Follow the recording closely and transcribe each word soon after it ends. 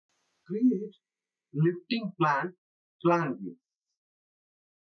create lifting plan view.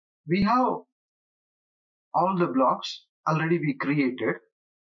 We have all the blocks already we created.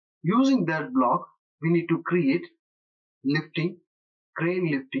 Using that block, we need to create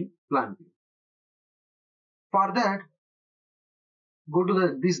crane lifting plan view. For that, go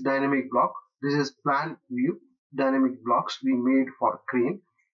to this dynamic block. This is plan view dynamic blocks we made for crane.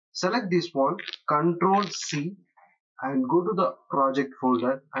 Select this one, Control C, and go to the project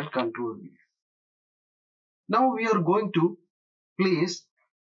folder and Control V. Now we are going to place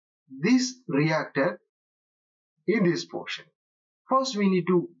this reactor in this portion. First we need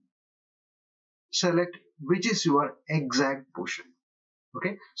to select which is your exact portion.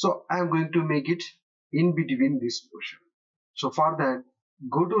 Okay, so I am going to make it in between this portion. So for that,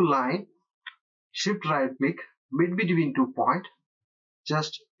 go to line, shift right click, mid between 2 point,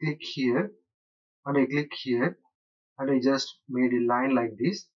 just click here and I click here and I just made a line like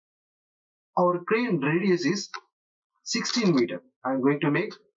this. Our crane radius is 16 meter. I am going to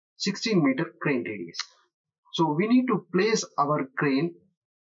make 16 meter crane radius. So we need to place our crane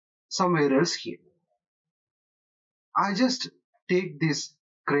somewhere else here. I just take this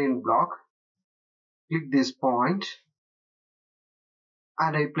crane block, click this point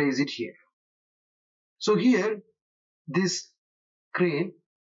and I place it here. So here this crane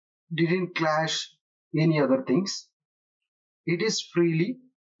didn't clash any other things. It is freely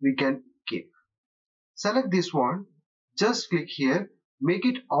we can keep. Select this one, just click here, make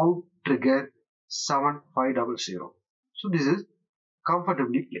it out trigger 7500. So this is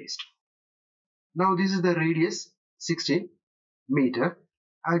comfortably placed. Now this is the radius 16 meter.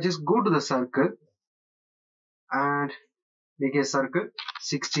 I just go to the circle and make a circle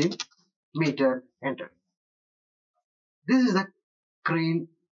 16 meter, enter. This is the crane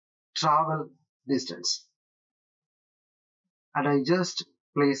travel distance and I just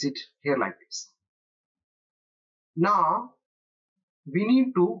place it here like this. Now we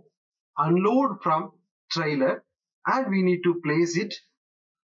need to unload from trailer and we need to place it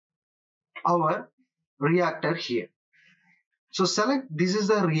our reactor here. So select this is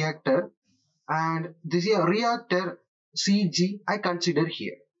the reactor and this is a reactor CG I consider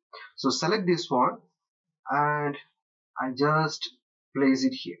here. So select this one and I just place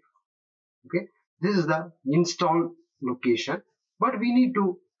it here. Okay, this is the installed location, but we need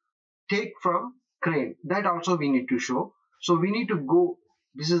to take from crane, that also we need to show. So we need to go,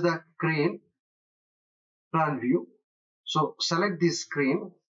 this is the crane plan view. So select this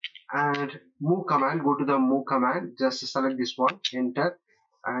crane and move command, go to the move command, just select this one, enter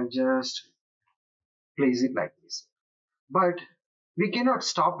and just place it like this. But we cannot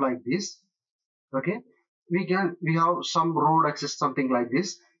stop like this. Okay, we have some road access, something like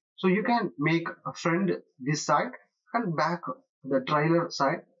this. So you can make a front this side and back the trailer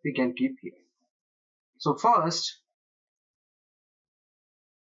side we can keep here. So first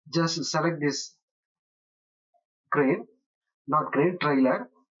just select this crane, not crane, trailer,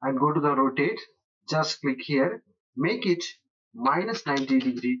 and go to the rotate, just click here, make it minus 90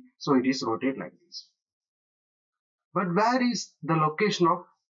 degree so it is rotate like this. But where is the location of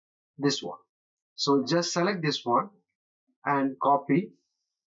this one? So just select this one and copy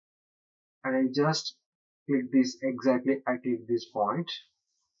and I just click this exactly, I click this point.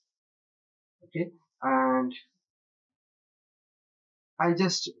 Okay, and I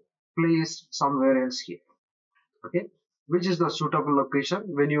just place somewhere else here. Okay, which is the suitable location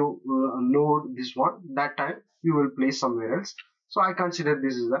when you load this one, that time you will place somewhere else. So I consider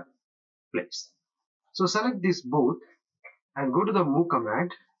this is the place. So select this both and go to the move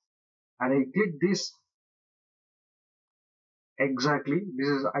command and I click this exactly, this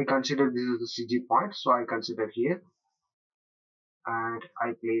is, I consider this is the CG point, so I consider here and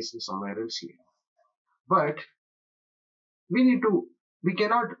I place it somewhere else here. But we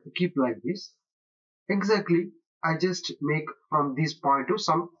cannot keep like this. Exactly, I just make from this point to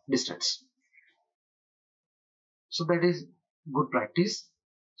some distance. So that is good practice.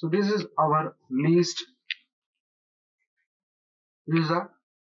 So this is our least, this is a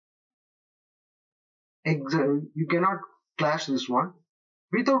you cannot clash this one.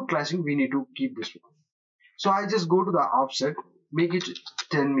 Without clashing we need to keep this one. So I just go to the offset, make it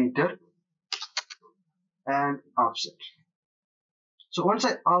 10 meter and offset. So once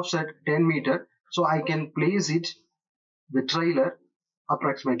I offset 10 meter, so I can place it the trailer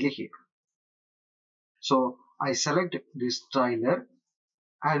approximately here. So I select this trailer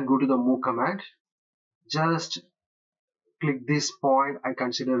and go to the move command, just click this point, I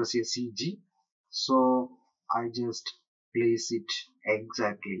consider as a CG, so I just place it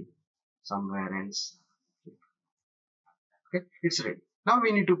exactly somewhere else. Okay, it's ready. Now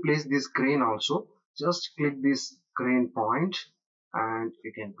we need to place this crane also. Just click this crane point and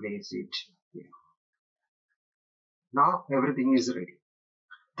you can place it here. Now everything is ready.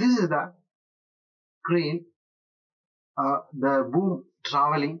 This is the crane, the boom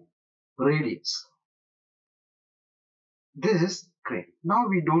traveling radius. This is crane. Now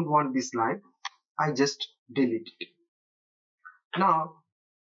we don't want this line. I just delete it. Now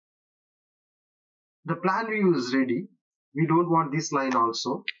the plan view is ready. We don't want this line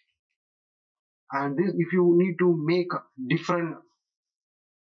also. And this, if you need to make different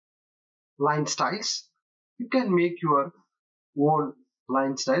line styles, you can make your own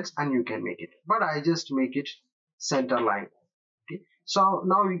line styles and you can make it, but I just make it center line. Okay, so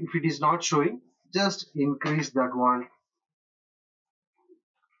now if it is not showing, just increase that one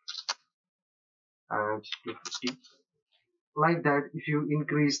and 250. Like that, if you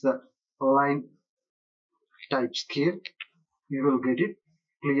increase the line type scale, you will get it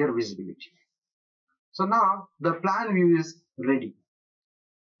clear visibility. So now the plan view is ready.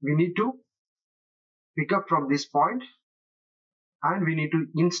 We need to pick up from this point and we need to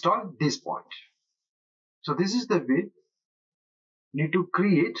install this point. So this is the way you need to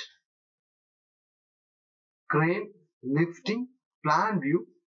create crane lifting plan view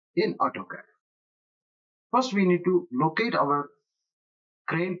in AutoCAD. First we need to locate our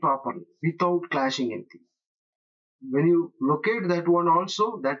crane properly without clashing anything. When you locate that one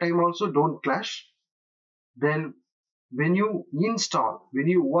also, that time also don't clash. Then when you install, when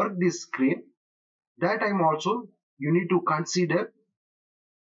you work this crane, that time also you need to consider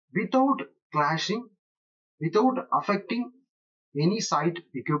without clashing, without affecting any site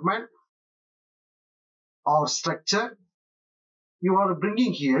equipment or structure you are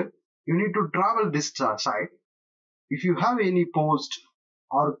bringing here. You need to travel this side. If you have any post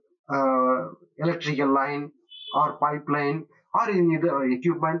or electrical line or pipeline or any other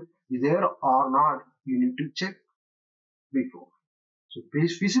equipment there or not, you need to check before. So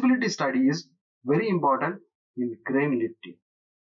feasibility study is very important in crane lifting.